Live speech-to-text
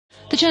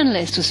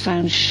journalist was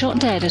found shot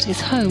dead at his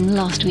home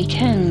last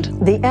weekend.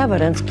 The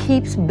evidence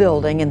keeps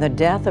building in the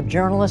death of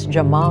journalist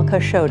Jamal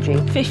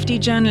Khashoggi. 50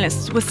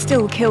 journalists were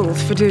still killed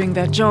for doing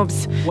their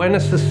jobs. When a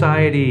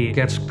society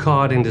gets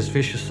caught in this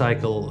vicious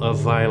cycle of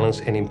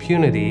violence and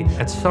impunity,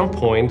 at some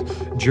point,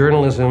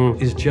 journalism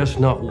is just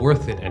not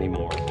worth it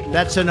anymore.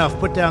 That's enough.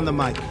 Put down the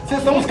mic.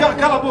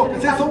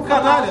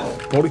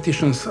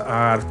 Politicians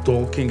are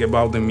talking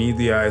about the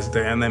media as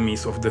the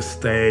enemies of the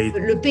state.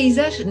 Le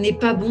paysage n'est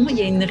pas bon, il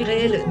y a une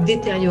réelle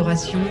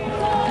détérioration.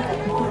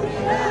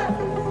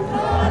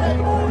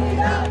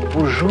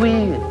 Pour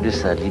jouir de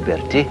sa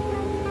liberté,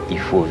 il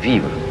faut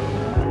vivre.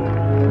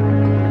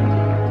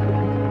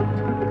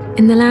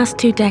 In the last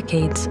 2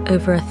 decades,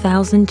 over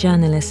 1,000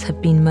 journalists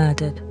have been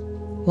murdered.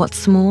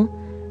 What's more,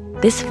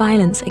 this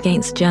violence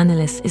against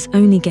journalists is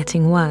only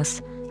getting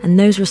worse, and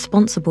those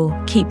responsible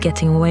keep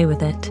getting away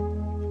with it.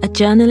 A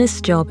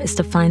journalist's job is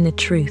to find the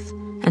truth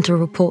and to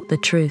report the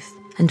truth,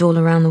 and all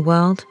around the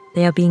world,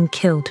 they are being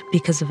killed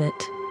because of it.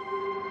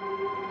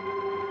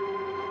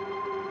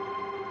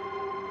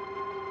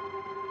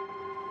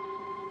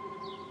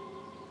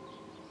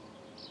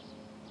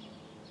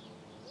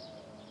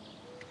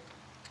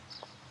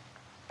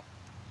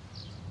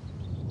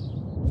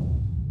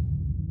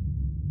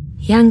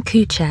 Jan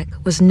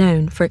Kuciak was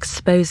known for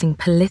exposing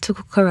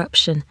political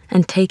corruption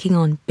and taking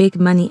on big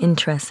money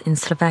interests in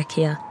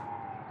Slovakia.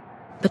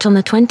 But on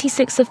the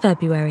 26th of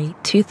February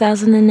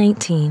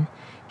 2018,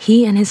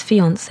 he and his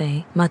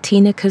fiancée,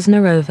 Martina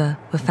Kuznarova,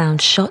 were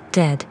found shot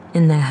dead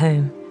in their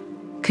home.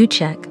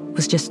 Kuciak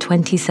was just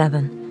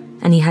 27,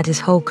 and he had his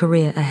whole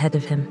career ahead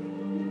of him.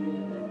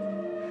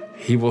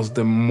 He was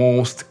the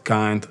most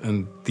kind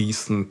and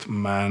decent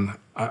man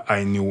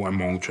I knew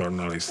among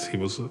journalists. He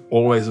was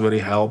always very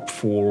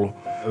helpful,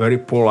 very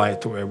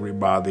polite to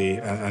everybody,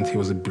 and he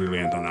was a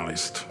brilliant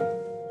analyst.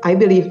 I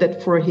believe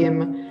that for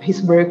him,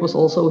 his work was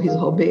also his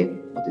hobby,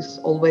 but it's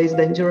always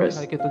dangerous.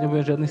 Aj keď to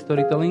nebude žiadny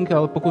storytelling,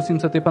 ale pokúsim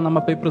sa tie Panama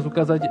Papers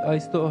ukázať aj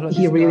z toho hľadiska.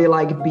 He really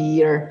liked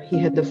beer,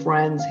 he had the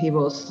friends, he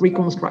was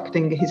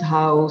reconstructing his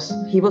house.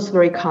 He was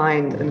very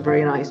kind and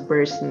very nice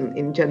person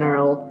in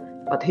general,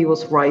 but he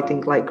was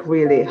writing like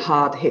really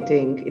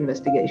hard-hitting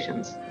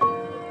investigations.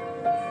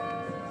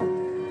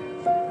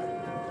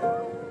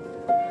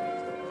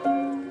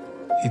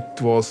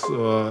 It was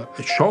a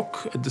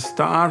shock at the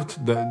start,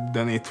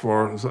 then it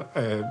was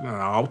an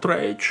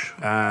outrage,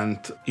 and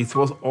it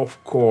was,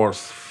 of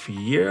course,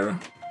 fear.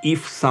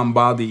 If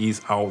somebody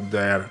is out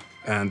there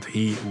and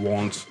he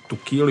wants to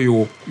kill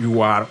you,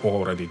 you are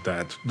already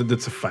dead.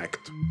 That's a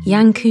fact.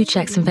 Jan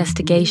Kuciak's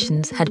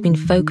investigations had been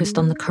focused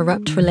on the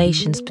corrupt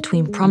relations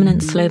between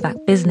prominent Slovak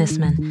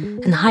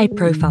businessmen and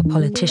high-profile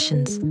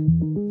politicians.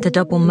 The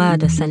double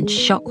murder sent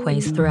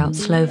shockwaves throughout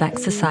Slovak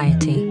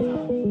society.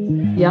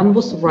 Jan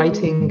was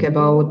writing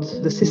about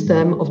the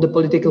system of the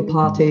political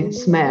party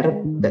Smer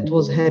that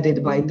was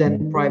headed by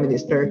then Prime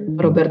Minister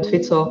Robert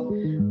Fico.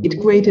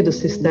 It created a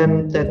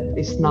system that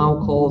is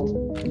now called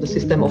the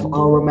system of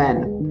our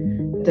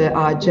men. There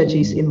are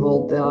judges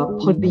involved, there are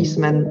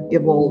policemen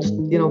involved,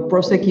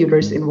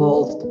 prosecutors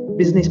involved,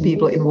 business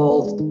people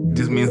involved.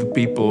 This means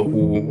people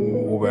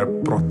who were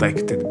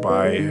protected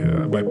by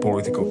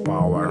political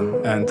power,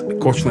 and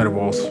Kočner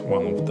was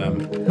one of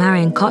them.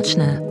 Marian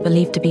Kočner,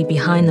 believed to be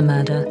behind the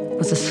murder,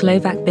 was a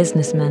Slovak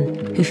businessman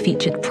who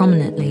featured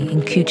prominently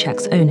in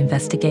Kuciak's own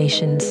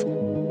investigations.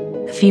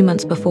 A few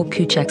months before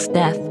Kuciak's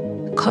death,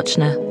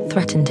 Kočner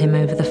threatened him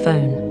over the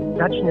phone.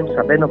 Začnem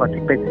sa venovať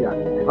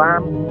špeciálne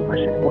vám,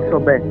 vašej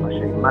osobe,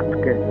 vašej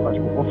matke,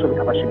 vašmu otcovi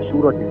a vašim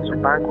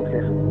súrodencom. Pán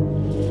Kuciak.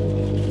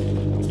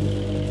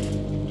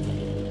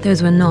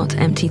 Those were not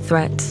empty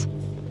threats.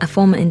 A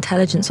former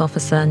intelligence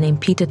officer named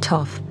Peter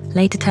Toff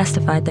later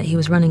testified that he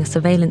was running a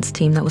surveillance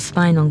team that was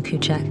spying on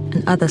Kuciak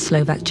and other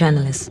Slovak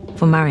journalists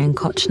for Marian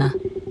Kočner.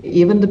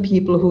 Even the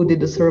people who did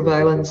the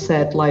surveillance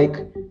said,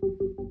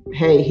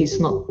 hey, he's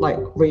not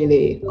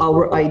really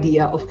our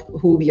idea of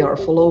who we are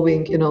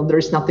following.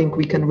 There's nothing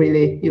we can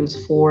really use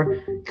for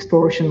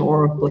extortion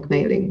or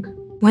blackmailing.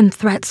 When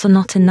threats are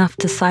not enough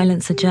to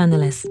silence a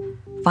journalist,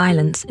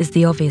 violence is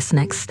the obvious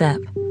next step.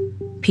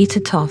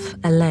 Peter Toff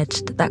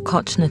alleged that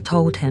Kočner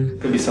told him,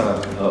 Keby sa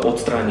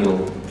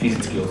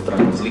fyzicky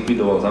odstránil,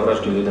 zlikvidoval,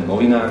 zavraždil jeden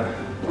novinár,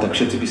 tak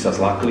všetci by sa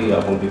zlakli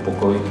a bol by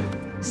pokoj.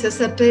 Ça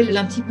s'appelle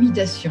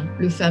l'intimidation,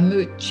 le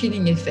fameux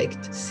chilling effect.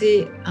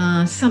 C'est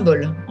un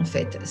symbole, en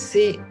fait.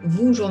 C'est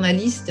vous,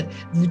 journalistes,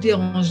 vous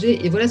dérangez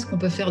et voilà ce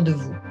qu'on peut faire de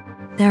vous.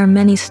 There are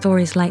many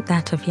stories like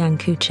that of Jan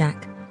Kuciak.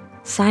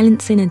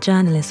 Silencing a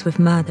journalist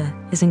with murder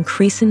is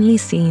increasingly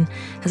seen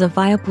as a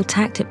viable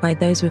tactic by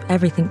those with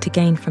everything to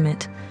gain from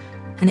it.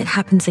 And it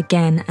happens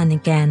again and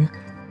again,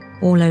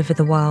 all over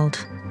the world.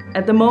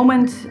 At the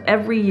moment,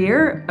 every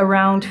year,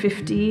 around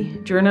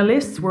 50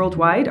 journalists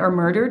worldwide are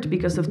murdered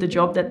because of the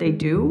job that they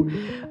do.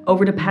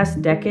 Over the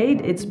past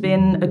decade, it's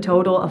been a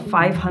total of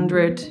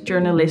 500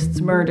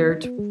 journalists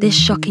murdered. This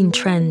shocking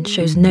trend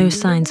shows no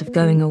signs of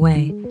going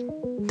away.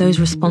 Those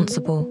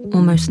responsible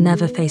almost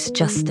never face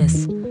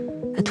justice.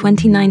 A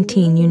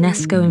 2019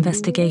 UNESCO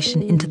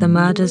investigation into the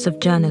murders of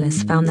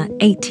journalists found that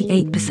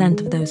 88%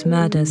 of those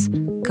murders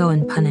go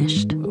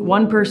unpunished.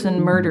 One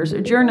person murders a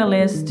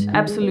journalist,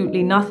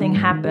 absolutely nothing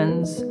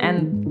happens,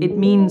 and it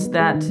means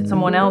that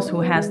someone else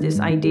who has this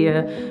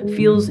idea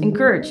feels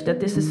encouraged that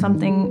this is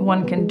something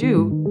one can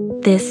do.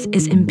 This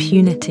is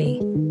impunity,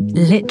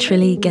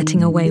 literally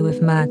getting away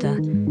with murder,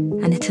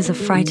 and it is a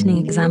frightening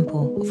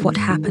example of what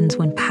happens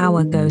when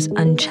power goes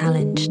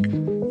unchallenged.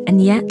 And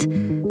yet,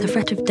 the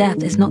threat of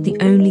death is not the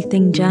only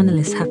thing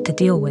journalists have to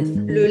deal with.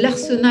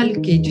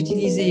 L'arsenal qui est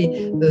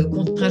utilisé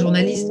contre un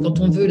journaliste quand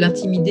on veut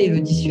l'intimider et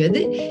le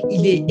dissuader,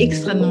 il est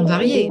extrêmement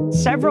varié.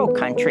 Several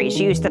countries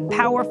use the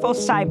powerful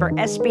cyber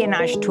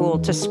espionage tool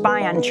to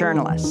spy on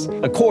journalists.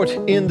 A court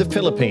in the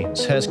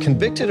Philippines has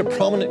convicted a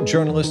prominent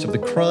journalist of the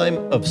crime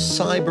of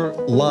cyber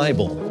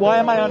libel. Why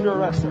am I under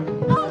arrest?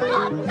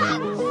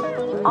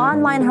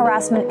 Online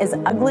harassment is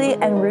ugly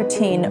and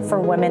routine for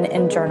women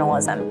in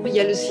journalism. Il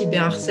y a le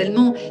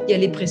cyberharcèlement, il y a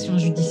les pressions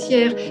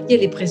judiciaires, il y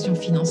a les pressions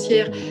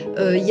financières,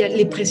 il y a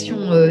les pressions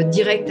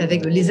directes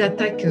avec les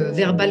attaques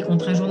verbales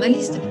contre un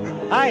journaliste.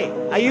 Hey,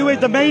 are you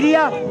with the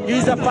media?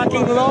 You're the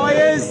fucking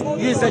lawyers,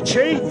 you're the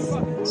cheats.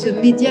 Ce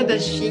média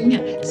bashing,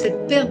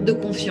 cette perte de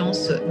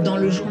confiance dans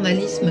le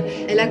journalisme,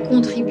 elle a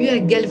contribué à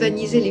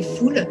galvaniser les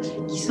foules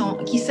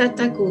qui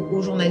s'attaquent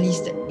aux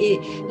journalistes. Et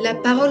la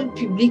parole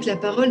publique, la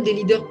parole des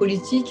leaders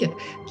politiques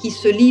qui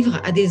se livrent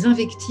à des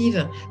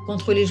invectives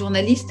contre les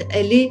journalistes,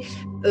 elle est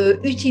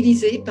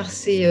utilisée par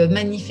ces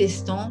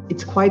manifestants.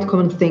 It's quite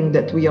common thing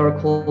that we are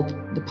called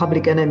the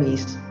public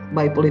enemies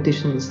by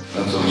politicians.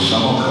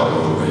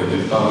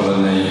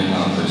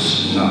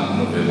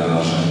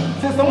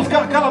 Vocês são uns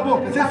cala a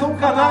boca, vocês são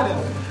canalha.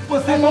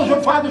 Vocês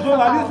não fazem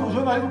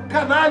jornalismo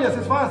canalha,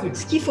 vocês fazem.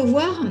 Ce qu'il faut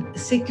voir,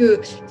 c'est que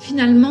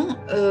finalement,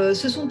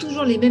 ce sont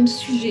toujours les mêmes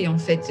sujets en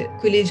fait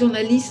que les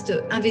journalistes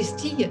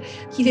investiguent,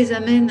 qui les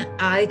amènent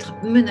à être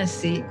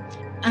menacés,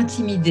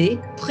 intimidés,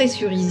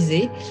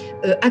 pressurisés,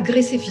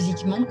 agressés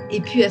physiquement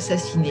et puis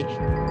assassinés.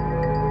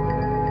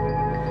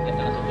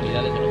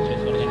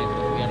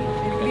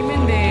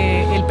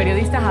 El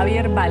periodista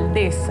Javier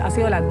Valdés ha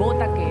sido la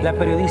gota que... La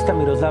periodista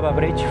Miroslava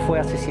Brecht fue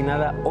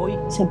asesinada hoy.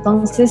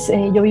 Entonces,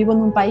 yo vivo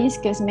en un país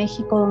que es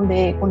México,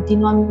 donde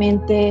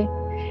continuamente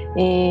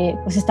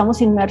pues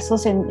estamos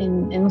inmersos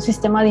en un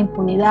sistema de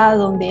impunidad,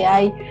 donde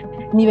hay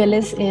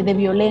niveles de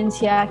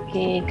violencia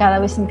que cada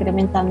vez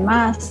incrementan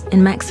más.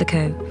 In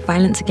Mexico,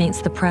 violence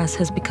against the press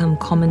has become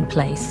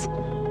commonplace.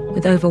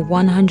 With over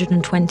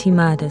 120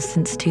 murders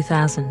since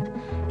 2000,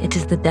 it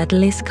is the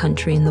deadliest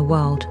country in the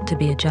world to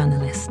be a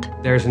journalist.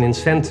 There's an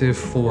incentive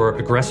for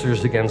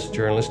aggressors against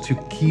journalists to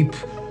keep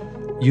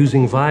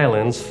using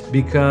violence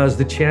because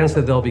the chance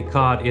that they'll be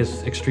caught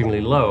is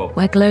extremely low.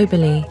 Where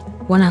globally,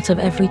 1 out of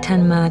every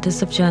 10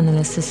 murders of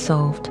journalists is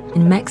solved,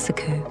 in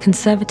Mexico,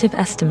 conservative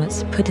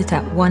estimates put it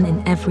at 1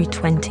 in every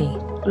 20.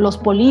 Los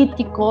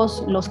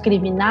políticos, los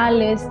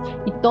criminales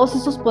y todos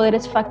esos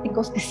poderes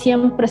fácticos que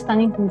siempre están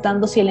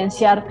intentando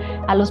silenciar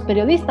a los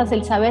periodistas,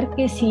 el saber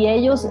que si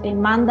ellos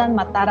mandan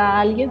matar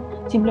a alguien,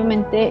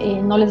 simplemente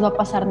no les va a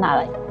pasar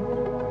nada.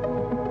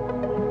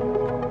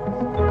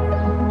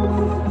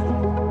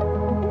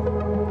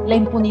 La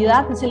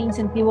impunidad es el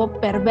incentivo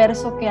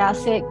perverso que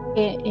hace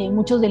que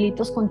muchos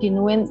delitos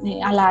continúen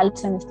a la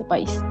alza en este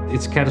país.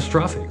 It's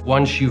catastrophic.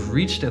 Once you've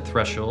reached that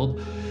threshold,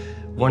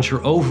 once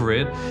you're over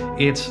it,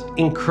 it's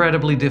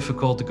incredibly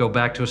difficult to go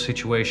back to a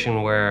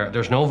situation where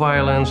there's no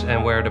violence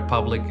and where the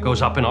public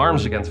goes up in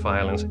arms against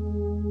violence.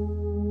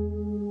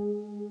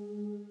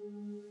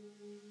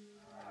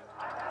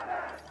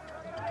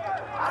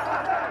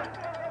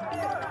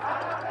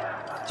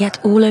 Yet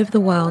all over the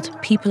world,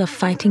 people are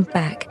fighting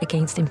back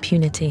against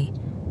impunity.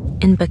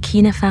 In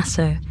Burkina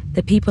Faso,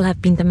 the people have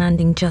been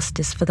demanding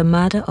justice for the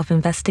murder of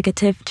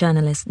investigative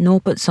journalist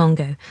Norbert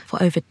Zongo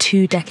for over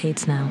 2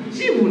 decades now.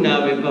 Si vous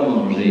n'avez pas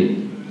mangé,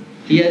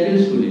 il y a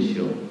 2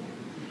 solutions.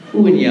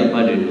 Ou il n'y a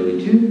pas de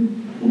nourriture,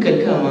 ou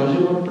quelqu'un a mangé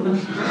votre place.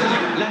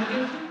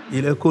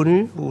 Il est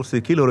connu pour ce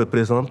qu'il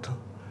représente.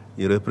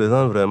 Il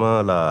représente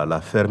vraiment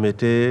la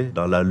fermeté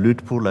dans la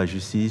lutte pour la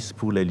justice,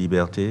 pour les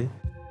libertés.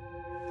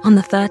 On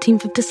the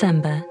 13th of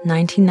December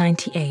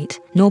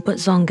 1998, Norbert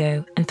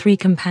Zongo and 3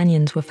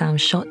 companions were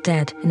found shot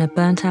dead in a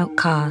burnt-out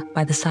car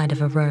by the side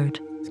of a road.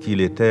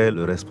 Il était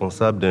le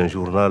responsable d'un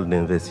journal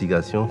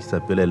d'investigation qui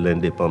s'appelait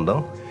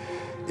L'Indépendant.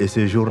 Et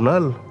ce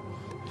journal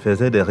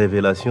faisait des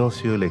révélations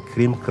sur les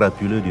crimes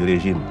crapuleux du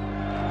régime.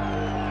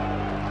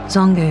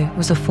 Zongo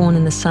was a thorn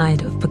in the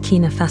side of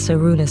Burkina Faso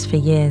rulers for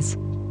years.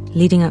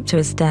 Leading up to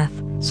his death,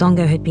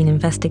 Zongo had been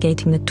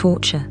investigating the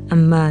torture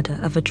and murder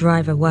of a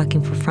driver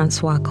working for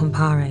François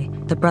Compaoré,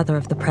 the brother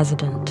of the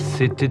president.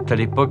 C'était à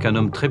l'époque un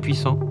homme très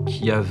puissant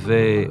qui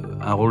avait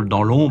un rôle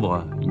dans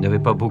l'ombre. Il n'avait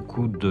pas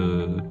beaucoup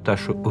de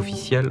tâches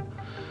officielles,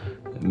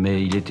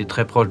 mais il était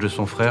très proche de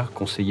son frère,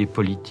 conseiller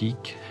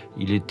politique.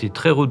 Il était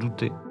très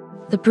redouté.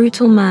 The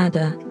brutal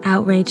murder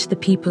outraged the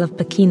people of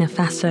Burkina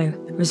Faso,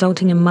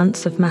 resulting in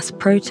months of mass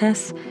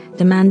protests,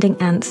 demanding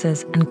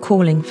answers and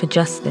calling for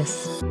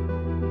justice.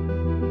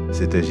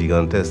 C'était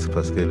gigantesque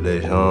parce que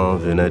les gens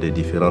venaient de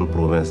différentes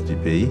provinces du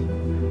pays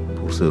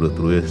pour se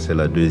retrouver. C'est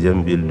la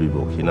deuxième ville du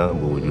Burkina,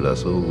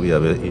 Bobo-Dioulasso, où il y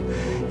avait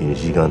une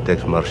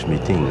gigantesque marche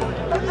meeting.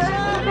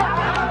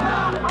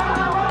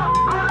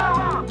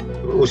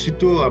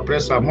 Aussitôt après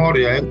sa mort,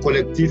 il y a un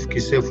collectif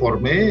qui s'est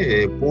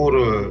formé pour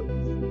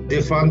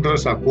défendre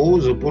sa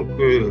cause, pour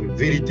que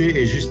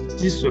vérité et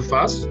justice se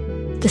fassent.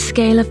 The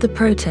scale of the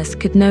protest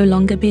could no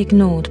longer be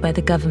ignored by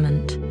the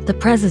government. The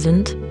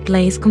president,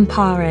 Blaise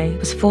Compaoré,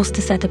 was forced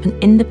to set up an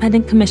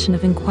independent commission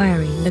of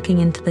inquiry looking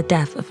into the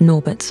death of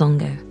Norbert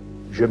Zongo.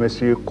 Je me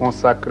suis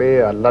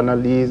consacré à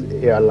l'analyse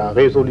et à la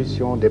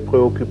résolution des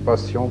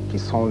préoccupations qui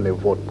sont les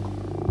vôtres.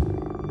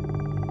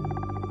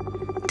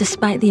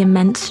 Despite the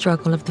immense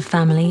struggle of the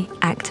family,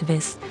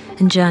 activists,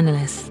 and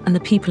journalists, and the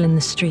people in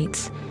the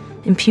streets,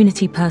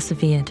 impunity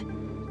persevered.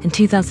 In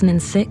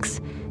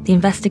 2006, the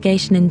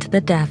investigation into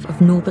the death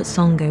of Norbert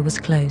Zongo was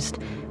closed,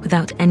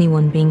 without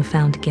anyone being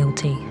found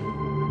guilty.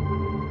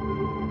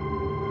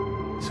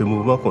 Ce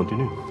mouvement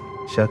continue.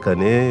 Chaque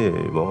année,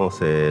 bon,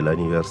 c'est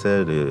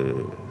l'anniversaire de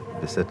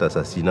cet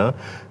assassinat,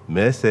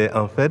 mais c'est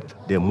en fait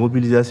des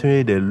mobilisations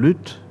et des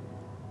luttes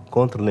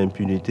contre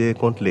l'impunité,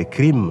 contre les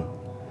crimes,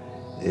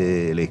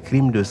 et les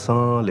crimes de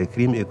sang, les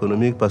crimes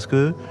économiques, parce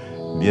que,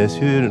 bien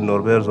sûr,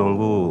 Norbert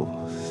Zongo,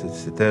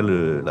 c'était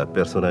la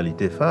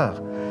personnalité phare,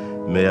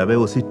 mais il y avait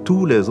aussi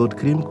tous les autres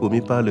crimes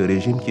commis par le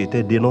régime qui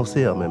étaient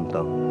dénoncés en même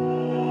temps.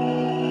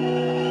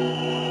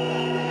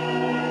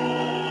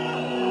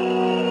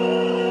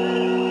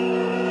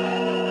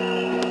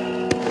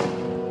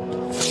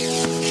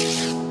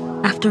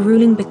 After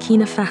ruling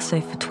Burkina Faso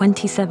for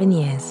 27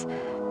 years,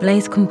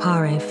 Blaise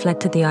Compaoré fled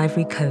to the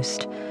Ivory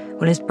Coast,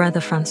 while his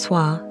brother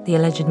Francois, the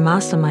alleged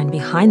mastermind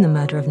behind the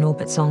murder of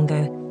Norbert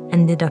Zongo,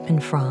 ended up in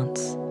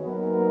France.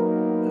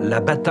 La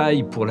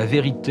bataille pour la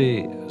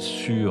vérité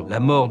sur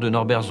la mort de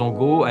Norbert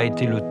Zongo a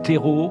été le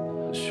terreau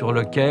sur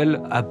lequel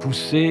a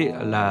poussé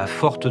la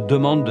forte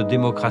demande de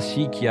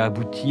démocratie qui a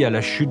abouti à la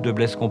chute de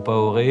Blaise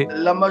Compaoré.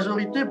 La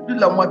majorité, plus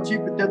de la moitié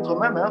peut-être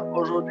même,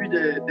 aujourd'hui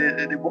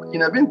des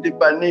Burkinabés n'étaient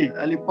pas nés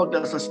à l'époque de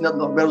l'assassinat de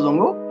Norbert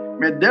Zongo.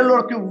 Mais dès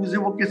lors que vous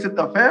évoquez cette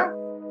affaire,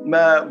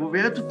 vous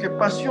verrez toutes les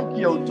passions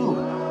qu'il y a autour.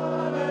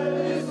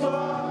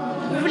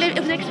 Vous voulez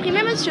vous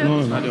exprimer, monsieur?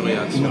 Non, pas de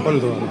réaction.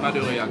 Pas de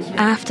réaction.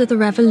 After the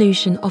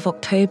revolution of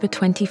October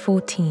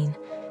 2014,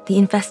 the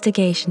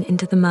investigation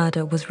into the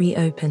murder was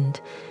reopened,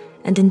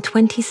 and in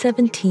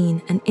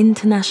 2017, an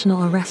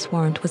international arrest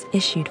warrant was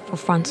issued for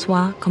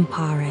Francois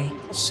Compaoré.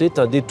 C'est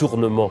un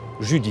détournement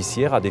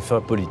judiciaire à des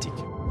fins politiques.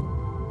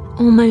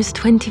 Almost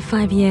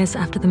 25 years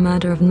after the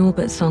murder of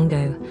Norbert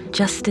Zongo,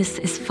 justice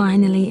is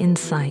finally in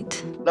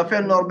sight.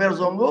 L'affaire Norbert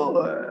Zongo,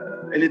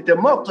 elle était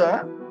morte.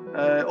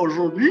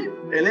 Aujourd'hui,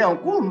 elle est en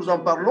cours. Nous en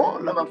parlons.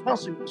 Là, en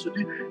France, une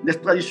procédure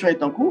d'extradition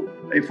est en cours.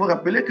 Et il faut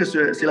rappeler que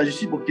c'est la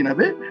justice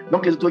burkinabé,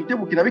 donc les autorités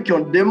burkinabées qui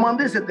ont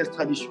demandé cette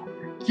extradition.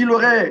 Qui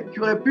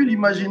aurait pu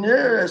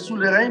l'imaginer sous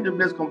le règne de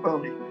Blaise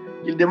Compaoré?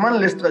 Il demande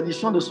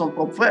l'extradition de son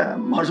propre frère.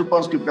 Moi, je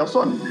pense que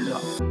personne, déjà.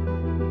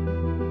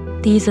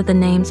 These are the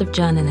names of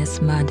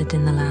journalists murdered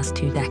in the last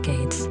 2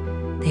 decades.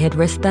 They had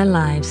risked their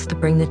lives to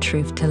bring the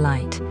truth to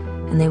light,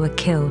 and they were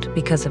killed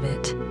because of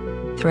it.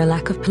 Through a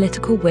lack of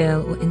political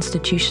will or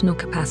institutional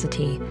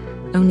capacity,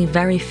 only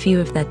very few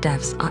of their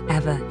deaths are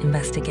ever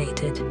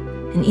investigated.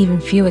 In even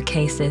fewer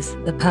cases,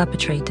 the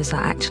perpetrators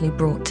are actually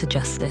brought to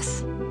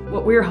justice.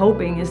 What we're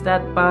hoping is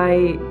that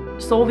by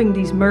solving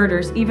these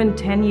murders, even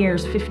 10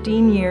 years,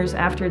 15 years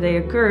after they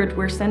occurred,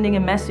 we're sending a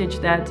message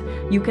that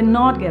you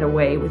cannot get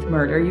away with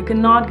murder, you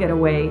cannot get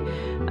away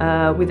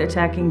with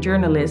attacking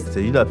journalists.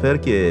 C'est une affaire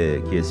qui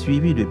est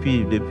suivie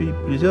depuis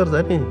plusieurs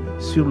années,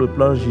 sur le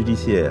plan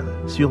judiciaire,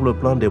 sur le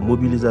plan des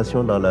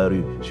mobilisations dans la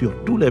rue, sur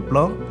tous les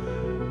plans,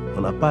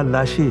 on n'a pas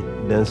lâché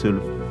d'un seul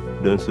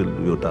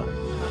iota.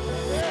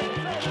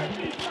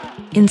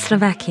 In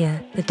Slovakia,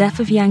 the death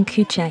of Jan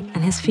Kuciak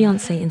and his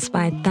fiancée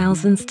inspired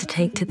thousands to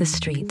take to the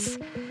streets.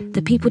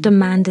 The people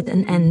demanded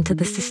an end to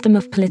the system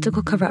of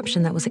political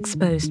corruption that was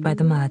exposed by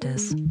the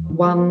murders.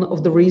 One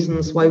of the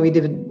reasons why we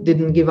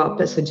didn't give up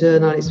as a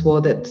journalist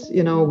was that,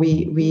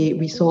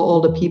 we saw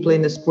all the people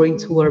in the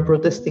streets who were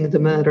protesting the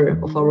murder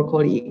of our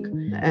colleague.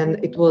 And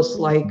it was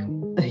like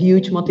a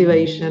huge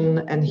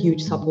motivation and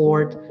huge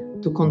support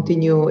to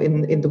continue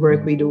in the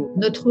work we do.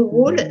 Notre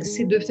rôle,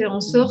 c'est de faire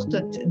en sorte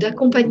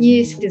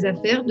d'accompagner ces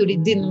affaires, de les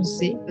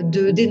dénoncer,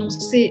 de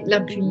dénoncer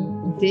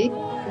l'impunité.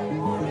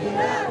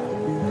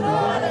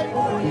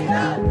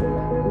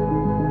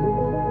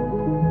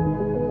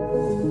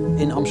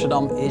 In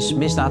Amsterdam is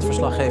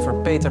misdaadverslaggever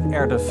Peter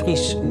R. de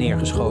Vries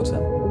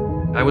neergeschoten.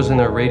 I was in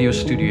a radio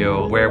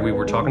studio where we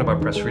were talking about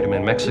press freedom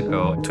in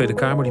Mexico. De Tweede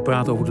Kamer die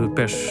praat over de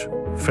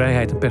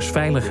persvrijheid en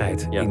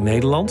persveiligheid in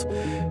Nederland.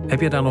 Heb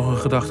jij daar nog een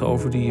gedachte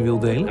over die je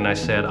wilt delen? And I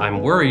said,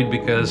 I'm worried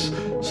because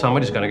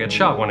somebody's going to get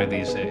shot one of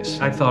these days.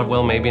 I thought,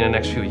 well, maybe in the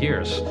next few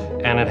years.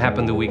 And it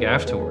happened the week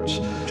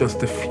afterwards.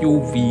 Just a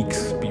few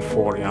weeks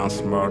before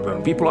Jan's murder,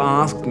 people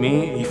asked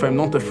me if I'm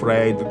not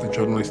afraid that the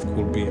journalist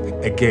could be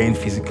again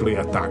physically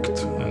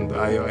attacked. And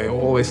I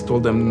always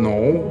told them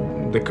no,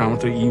 the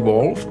country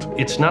evolved.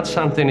 It's not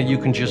something that you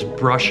can just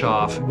brush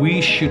off.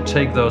 We should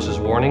take those as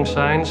warning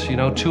signs.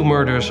 2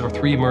 murders or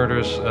 3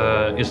 murders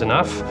is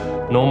enough.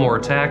 No more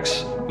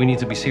attacks. We need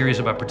to be serious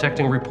about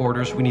protecting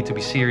reporters. We need to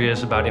be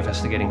serious about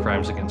investigating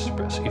crimes against the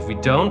press. If we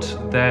don't,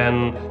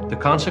 then the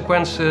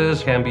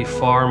consequences can be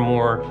far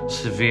more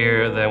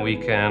severe than we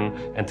can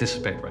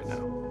anticipate right now.